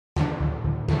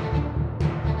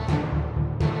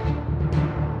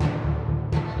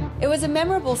was a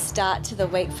memorable start to the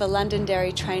week for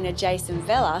Londonderry trainer Jason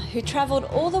Vella, who travelled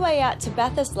all the way out to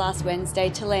Bathurst last Wednesday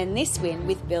to land this win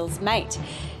with Bill's mate.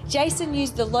 Jason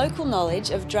used the local knowledge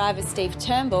of driver Steve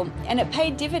Turnbull, and it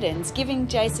paid dividends, giving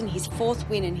Jason his fourth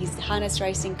win in his harness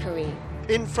racing career.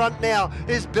 In front now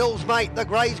is Bill's mate. The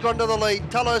grey's gone to the lead.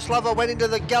 Tullow Slover went into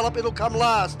the gallop. It'll come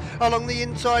last. Along the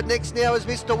inside next now is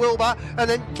Mr. Wilbur, and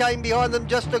then came behind them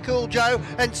Just a Cool Joe,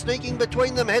 and sneaking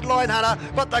between them Headline Hunter.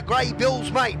 But the grey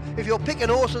Bill's mate, if you're picking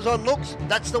horses on looks,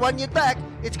 that's the one you'd back.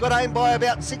 It's got aimed by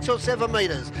about 6 or 7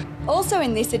 metres. Also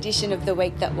in this edition of the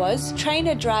week that was,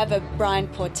 trainer-driver Brian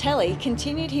Portelli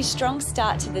continued his strong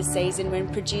start to the season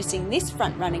when producing this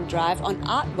front-running drive on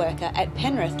Artworker at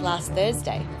Penrith last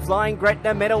Thursday. Flying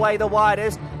Gretna met away the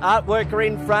widest. Artworker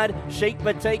in front. Chic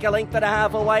Batik a length and a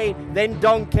half away. Then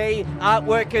Donkey.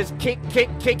 Artworker's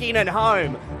kicking and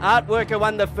home. Artworker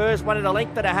won the first one at a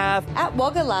length and a half. At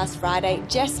Wagga last Friday,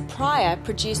 Jess Pryor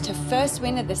produced her first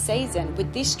win of the season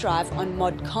with this drive on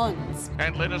Mod Cons.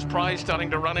 And Letters Prey starting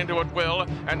to run into it well,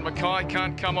 and Mackay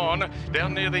can't come on.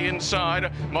 Down near the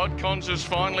inside, Mod Cons has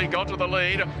finally got to the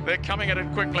lead. They're coming at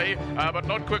it quickly, but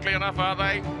not quickly enough, are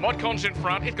they? Mod Cons in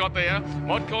front, it got there.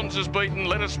 Mod Cons has beaten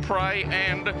Letters Prey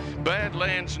and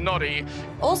Badlands Noddy.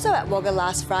 Also at Wagga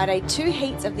last Friday, 2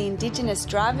 heats of the Indigenous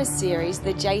Drivers Series,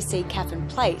 the JC Caffin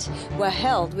Plate, were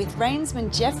held with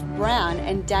reinsman Jeff Brown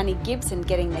and Danny Gibson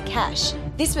getting the cash.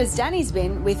 This was Danny's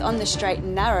win with On the Straight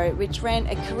and Narrow, which ran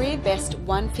a career best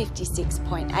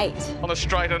 156.8. On the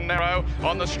straight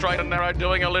and narrow,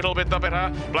 doing a little bit the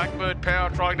better. Blackbird Power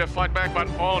trying to fight back, but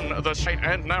on the straight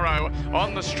and narrow.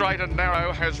 On the straight and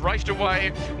narrow has raced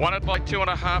away, won it by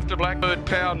 2.5 to Blackbird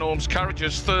Power. Norm's Courage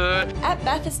is third. At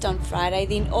Bathurst on Friday,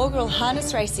 the inaugural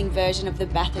harness racing version of the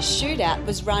Bathurst Shootout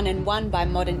was run and won by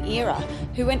Modern Era,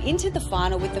 who went into the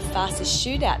final with the fastest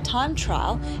shootout time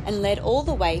trial and led all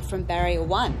the way from barrier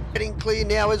 1. Getting clear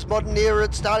now is Modern Era.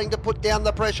 It's starting to put down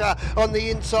the pressure on the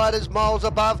inside as Miles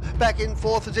Above. Back and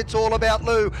forth as It's All About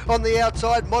Lou. On the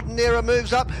outside, Modern Era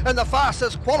moves up, and the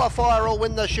fastest qualifier will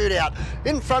win the shootout.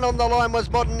 In front on the line was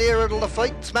Modern Era to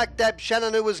defeat smack dab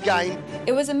Shannon, who was game.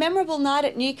 It was a memorable night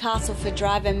at Newcastle for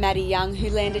driver Matty Young, who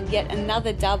landed yet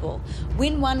another double.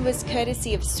 Win 1 was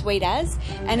courtesy of Sweet As,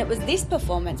 and it was this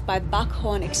performance by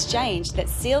Buckhorn Exchange that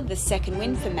sealed the second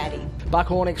win for Matty.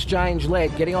 Buckhorn Exchange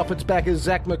led, getting off its back is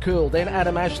Zach McCool, then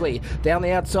Adam Ashley. Down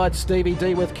the outside, Stevie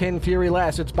D with Ken Fury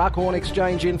Lass. It's Buckhorn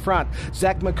Exchange in front.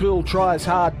 Zach McCool tries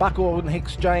hard. Buckhorn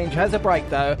Exchange has a break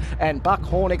though, and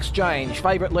Buckhorn Exchange,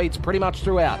 favourite leads pretty much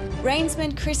throughout.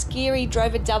 Reinsman Chris Geary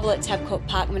drove a double at Tabcorp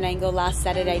Park Menangle last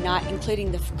Saturday night,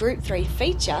 including the Group 3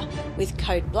 feature with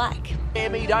Code Black.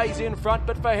 Emmy Days in front,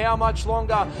 but for how much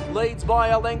longer? Leads by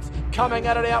a length. Coming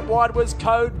at it out wide was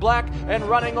Code Black, and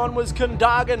running on was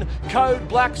Kundagan. Code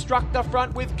Black struck the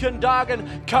front with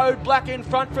Kundagan. Code Black in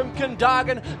front from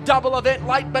Kundagan. Double event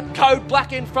late, but Code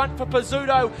Black in front for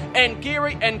Pizzuto and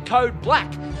Geary and Code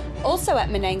Black. Also at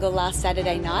Menangle last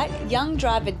Saturday night, young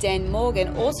driver Dan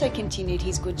Morgan also continued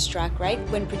his good strike rate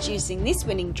when producing this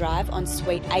winning drive on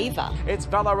Sweet Ava. It's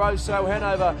Valoroso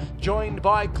Hanover, joined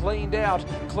by Cleaned Out.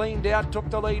 Cleaned Out took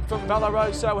the lead from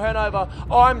Valoroso Hanover.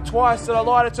 I'm Twice to the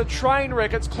Light. It's a train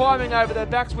wreck. It's climbing over their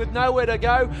backs with nowhere to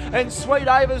go, and Sweet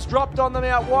Ava's dropped on them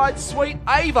out wide. Sweet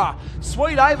Ava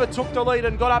took the lead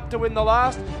and got up to win the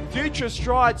last. Future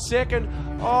Stride second.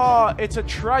 Oh, it's a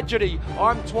tragedy.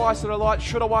 I'm Twice to the Light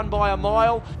should have won by a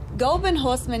mile. Goulburn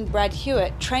horseman Brad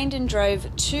Hewitt trained and drove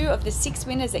 2 of the 6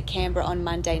 winners at Canberra on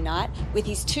Monday night with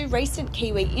his 2 recent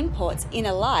Kiwi imports in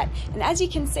a light. And as you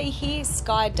can see here,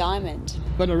 Sky Diamond.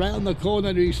 But around the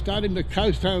corner, he's starting to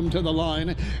coast home to the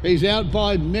line. He's out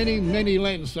by many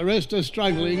lengths. The rest are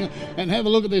struggling. And have a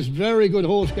look at this very good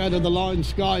horse go to the line,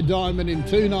 Sky Diamond in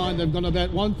 2.9. They've gone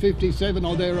about 157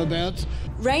 or thereabouts.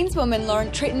 Reinswoman Lauren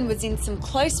Tritton was in some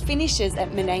close finishes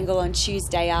at Menangle on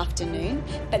Tuesday afternoon,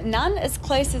 but none as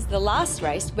close as the last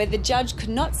race, where the judge could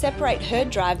not separate her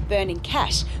drive Burning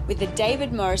Cash with the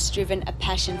David Morris driven A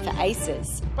Passion for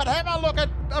Aces. But have a look at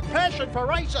A Passion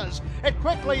for Aces. It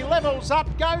quickly levels up,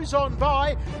 goes on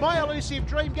by. My Elusive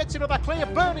Dream gets into the clear.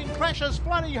 Burning Clashes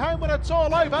flooding home when it's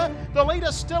all over. The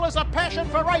leader still is A Passion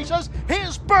for Aces.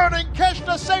 Here's Burning Cash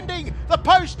descending. The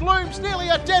post looms nearly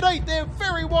a dead heat. They're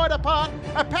very wide apart.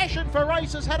 A Passion for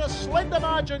Aces had a slender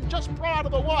margin just prior to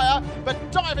the wire,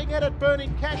 but diving at it,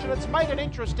 Burning Cash, and it's made it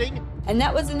interesting. And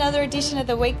that was another edition of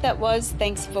the week that was.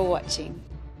 Thanks for watching.